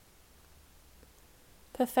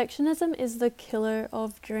Perfectionism is the killer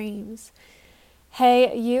of dreams.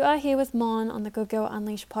 Hey, you are here with Mon on the Good Girl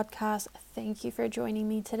Unleashed podcast. Thank you for joining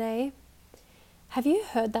me today. Have you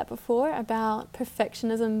heard that before about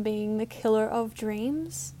perfectionism being the killer of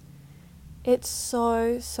dreams? It's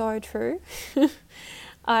so true.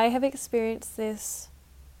 I have experienced this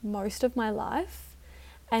most of my life,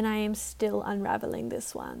 and I am still unraveling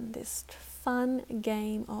this fun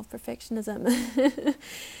game of perfectionism.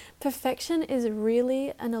 Perfection is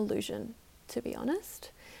really an illusion, to be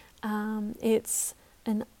honest. It's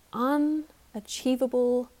an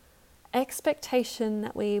unachievable expectation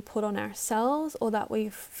that we put on ourselves or that we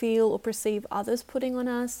feel or perceive others putting on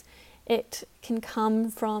us. It can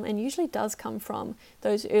come from, and usually does come from,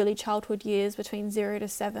 those early childhood years between 0 to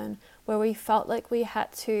 7, where we felt like we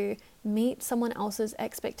had to meet someone else's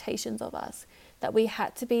expectations of us, that we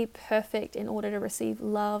had to be perfect in order to receive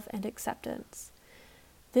love and acceptance.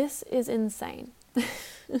 This is insane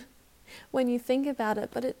when you think about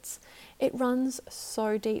it, but it runs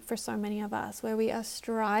so deep for so many of us, where we are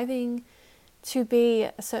striving to be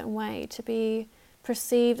a certain way, to be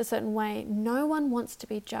perceived a certain way. No one wants to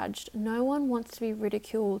be judged. No one wants to be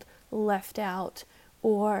ridiculed, left out,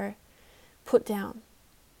 or put down.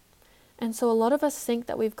 And so a lot of us think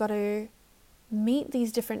that we've got to meet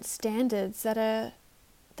these different standards that are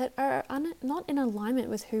not in alignment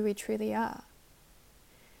with who we truly are.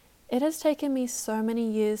 It has taken me so many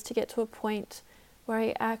years to get to a point where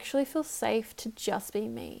I actually feel safe to just be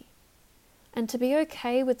me, and to be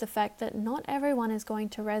okay with the fact that not everyone is going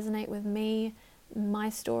to resonate with me, my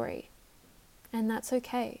story, and that's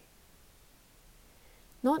okay.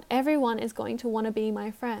 Not everyone is going to want to be my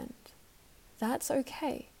friend. That's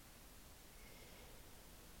okay.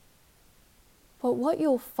 But what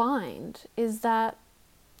you'll find is that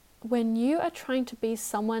when you are trying to be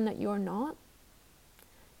someone that you're not,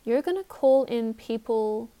 you're going to call in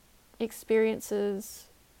people, experiences,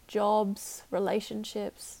 jobs,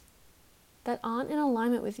 relationships that aren't in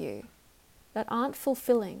alignment with you, that aren't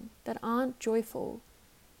fulfilling, that aren't joyful.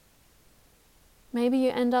 Maybe you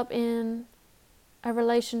end up in a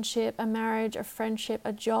relationship, a marriage, a friendship,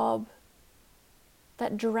 a job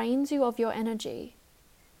that drains you of your energy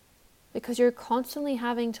because you're constantly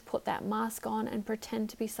having to put that mask on and pretend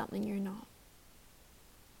to be something you're not.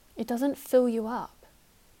 It doesn't fill you up.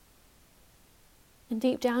 And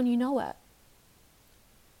deep down, you know it.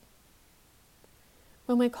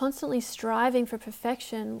 When we're constantly striving for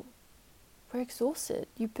perfection, we're exhausted.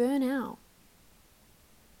 You burn out.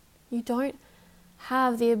 You don't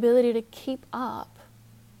have the ability to keep up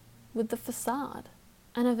with the facade.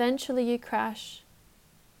 And eventually you crash,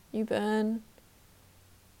 you burn.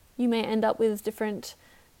 You may end up with different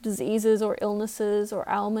diseases or illnesses or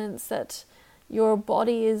ailments that your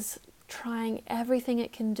body is trying everything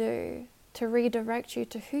it can do to redirect you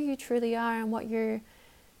to who you truly are and what you're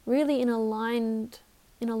really in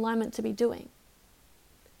alignment to be doing.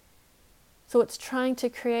 So it's trying to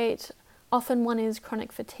create, often one is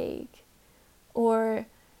chronic fatigue or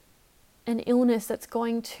an illness that's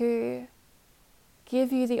going to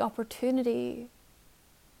give you the opportunity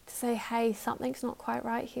to say, hey, something's not quite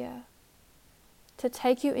right here. To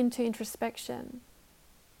take you into introspection,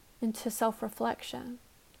 into self-reflection.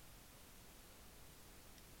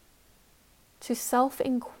 To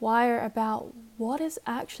self-inquire about what is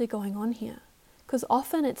actually going on here. Because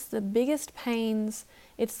often it's the biggest pains,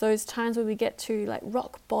 it's those times where we get to like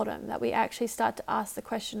rock bottom that we actually start to ask the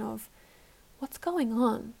question of, what's going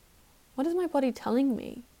on? What is my body telling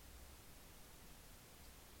me?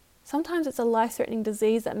 Sometimes it's a life-threatening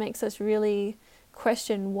disease that makes us really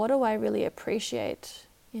question, what do I really appreciate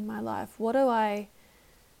in my life? What do I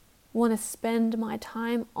want to spend my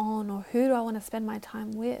time on, or who do I want to spend my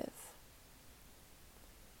time with?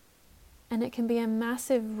 And it can be a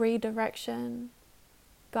massive redirection,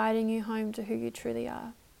 guiding you home to who you truly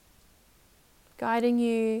are. Guiding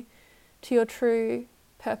you to your true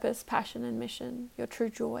purpose, passion, and mission, your true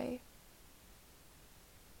joy.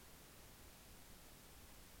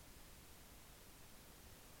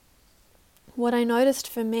 What I noticed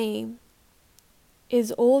for me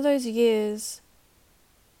is all those years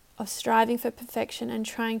of striving for perfection and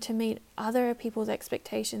trying to meet other people's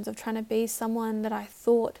expectations, of trying to be someone that I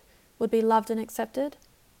thought would be loved and accepted.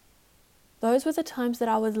 Those were the times that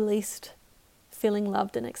I was least feeling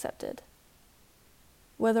loved and accepted.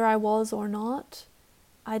 Whether I was or not,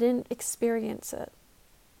 I didn't experience it.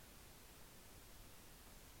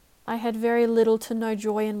 I had very little to no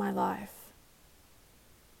joy in my life.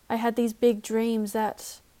 I had these big dreams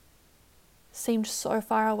that seemed so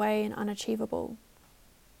far away and unachievable.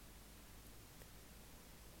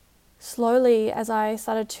 Slowly, as I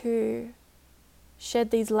started to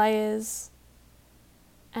shed these layers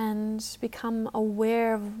and become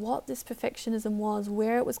aware of what this perfectionism was,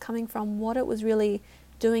 where it was coming from, what it was really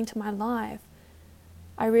doing to my life,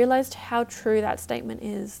 I realized how true that statement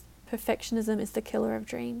is. Perfectionism is the killer of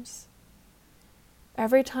dreams.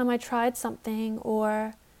 Every time I tried something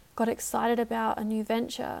or got excited about a new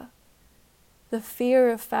venture, the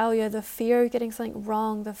fear of failure, the fear of getting something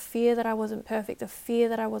wrong, the fear that I wasn't perfect, the fear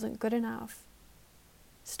that I wasn't good enough,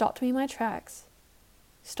 stopped me in my tracks,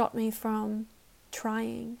 stopped me from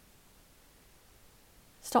trying,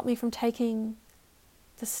 stopped me from taking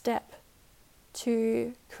the step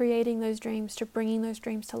to creating those dreams, to bringing those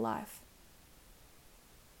dreams to life.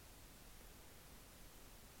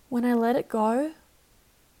 When I let it go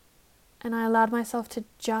and I allowed myself to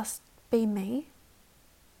just be me,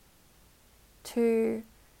 to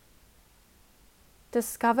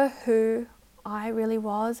discover who I really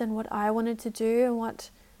was and what I wanted to do and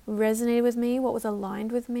what resonated with me, what was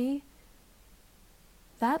aligned with me,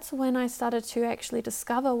 that's when I started to actually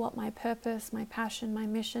discover what my purpose, my passion, my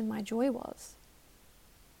mission, my joy was.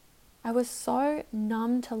 I was so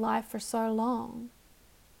numb to life for so long,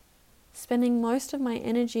 spending most of my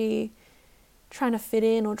energy trying to fit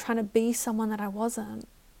in or trying to be someone that I wasn't,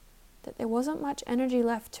 that there wasn't much energy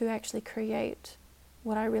left to actually create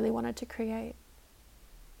what I really wanted to create.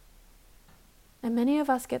 And many of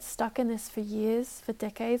us get stuck in this for years, for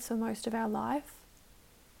decades, for most of our life.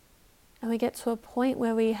 And we get to a point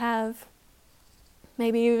where we have,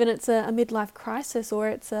 maybe even it's a midlife crisis, or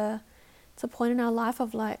it's a point in our life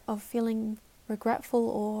of feeling regretful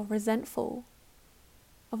or resentful,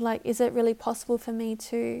 of like, is it really possible for me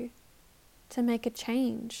to make a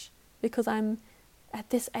change because I'm at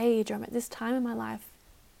this age or I'm at this time in my life?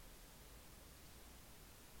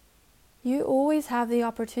 You always have the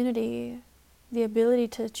opportunity, the ability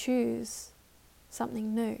to choose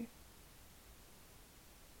something new,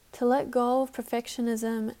 to let go of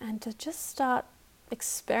perfectionism and to just start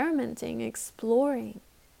experimenting, exploring.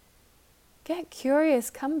 Get curious,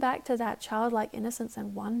 come back to that childlike innocence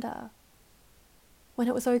and wonder. When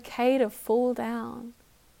it was okay to fall down,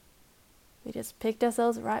 we just picked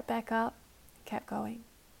ourselves right back up and kept going.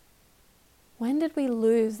 When did we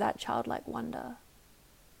lose that childlike wonder?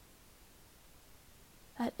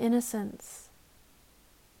 That innocence,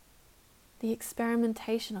 the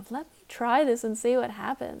experimentation of, let me try this and see what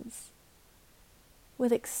happens.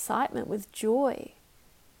 With excitement, with joy.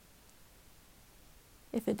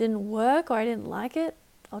 If it didn't work or I didn't like it,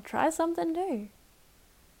 I'll try something new.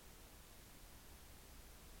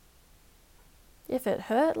 If it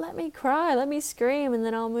hurt, let me cry, let me scream, and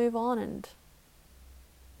then I'll move on and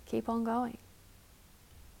keep on going.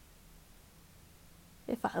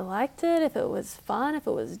 If I liked it, if it was fun, if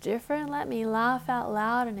it was different, let me laugh out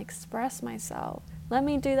loud and express myself. Let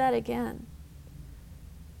me do that again.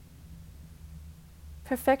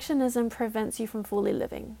 Perfectionism prevents you from fully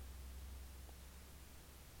living.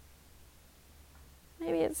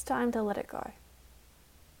 Maybe it's time to let it go.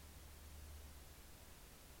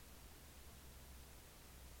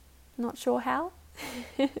 Not sure how?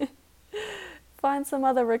 Find some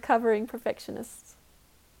other recovering perfectionists.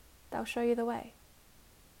 They'll show you the way.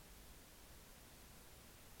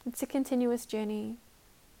 It's a continuous journey.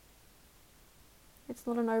 It's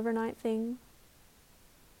not an overnight thing.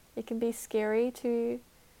 It can be scary to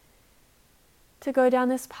go down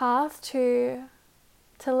this path, to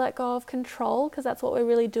let go of control, because that's what we're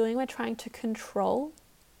really doing. We're trying to control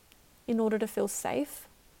in order to feel safe.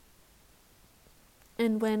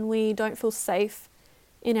 And when we don't feel safe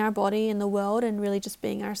in our body, in the world, and really just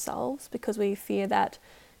being ourselves, because we fear that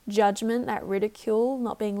judgment, that ridicule,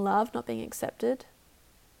 not being loved, not being accepted,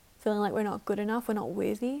 feeling like we're not good enough, we're not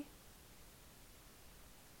worthy.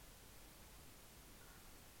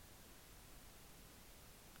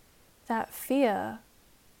 That fear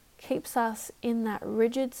keeps us in that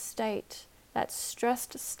rigid state, that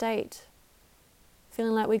stressed state,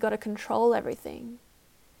 feeling like we got to control everything.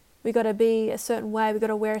 We got to be a certain way, we got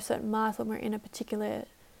to wear a certain mask when we're in a particular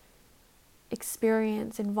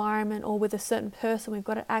experience, environment, or with a certain person. We've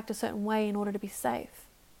got to act a certain way in order to be safe.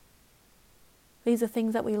 These are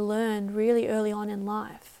things that we learned really early on in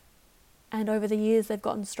life. And over the years, they've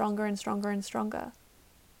gotten stronger and stronger and stronger.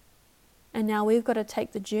 And now we've got to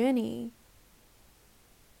take the journey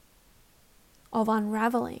of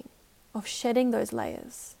unraveling, of shedding those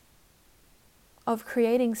layers, of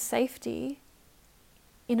creating safety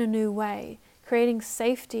in a new way, creating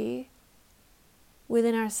safety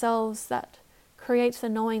within ourselves that creates the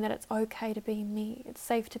knowing that it's okay to be me. It's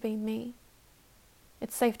safe to be me.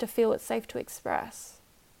 It's safe to feel, it's safe to express.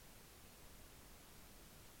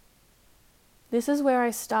 This is where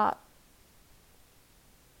I start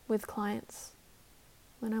with clients.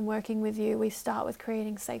 When I'm working with you, we start with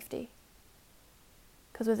creating safety.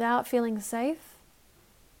 Because without feeling safe,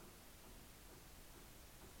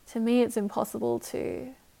 to me it's impossible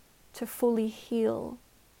to fully heal,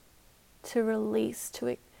 to release,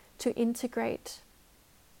 to integrate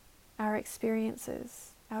our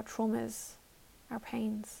experiences, our traumas, our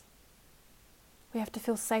pains. We have to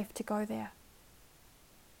feel safe to go there.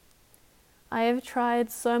 I have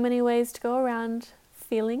tried so many ways to go around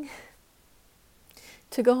feeling,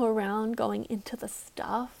 to go around going into the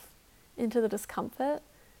stuff, into the discomfort.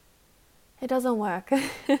 It doesn't work.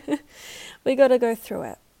 We got to go through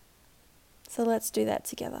it. So let's do that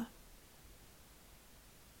together.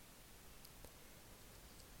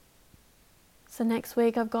 So next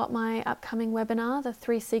week I've got my upcoming webinar, The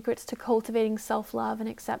 3 Secrets to Cultivating Self-Love and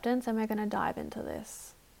Acceptance, and we're going to dive into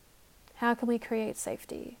this. How can we create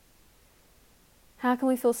safety? How can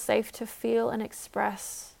we feel safe to feel and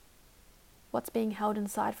express what's being held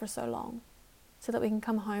inside for so long, so that we can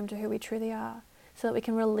come home to who we truly are, so that we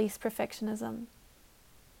can release perfectionism,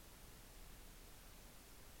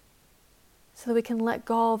 so that we can let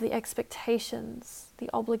go of the expectations, the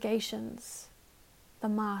obligations, the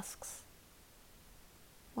masks,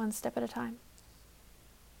 one step at a time.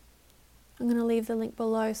 I'm going to leave the link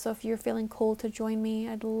below, so if you're feeling called to join me,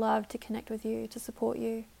 I'd love to connect with you, to support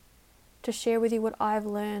you, to share with you what I've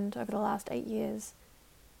learned over the last 8 years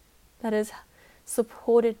that has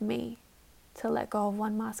supported me to let go of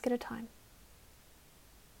one mask at a time.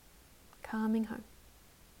 Coming home.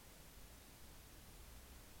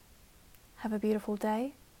 Have a beautiful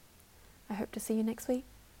day. I hope to see you next week.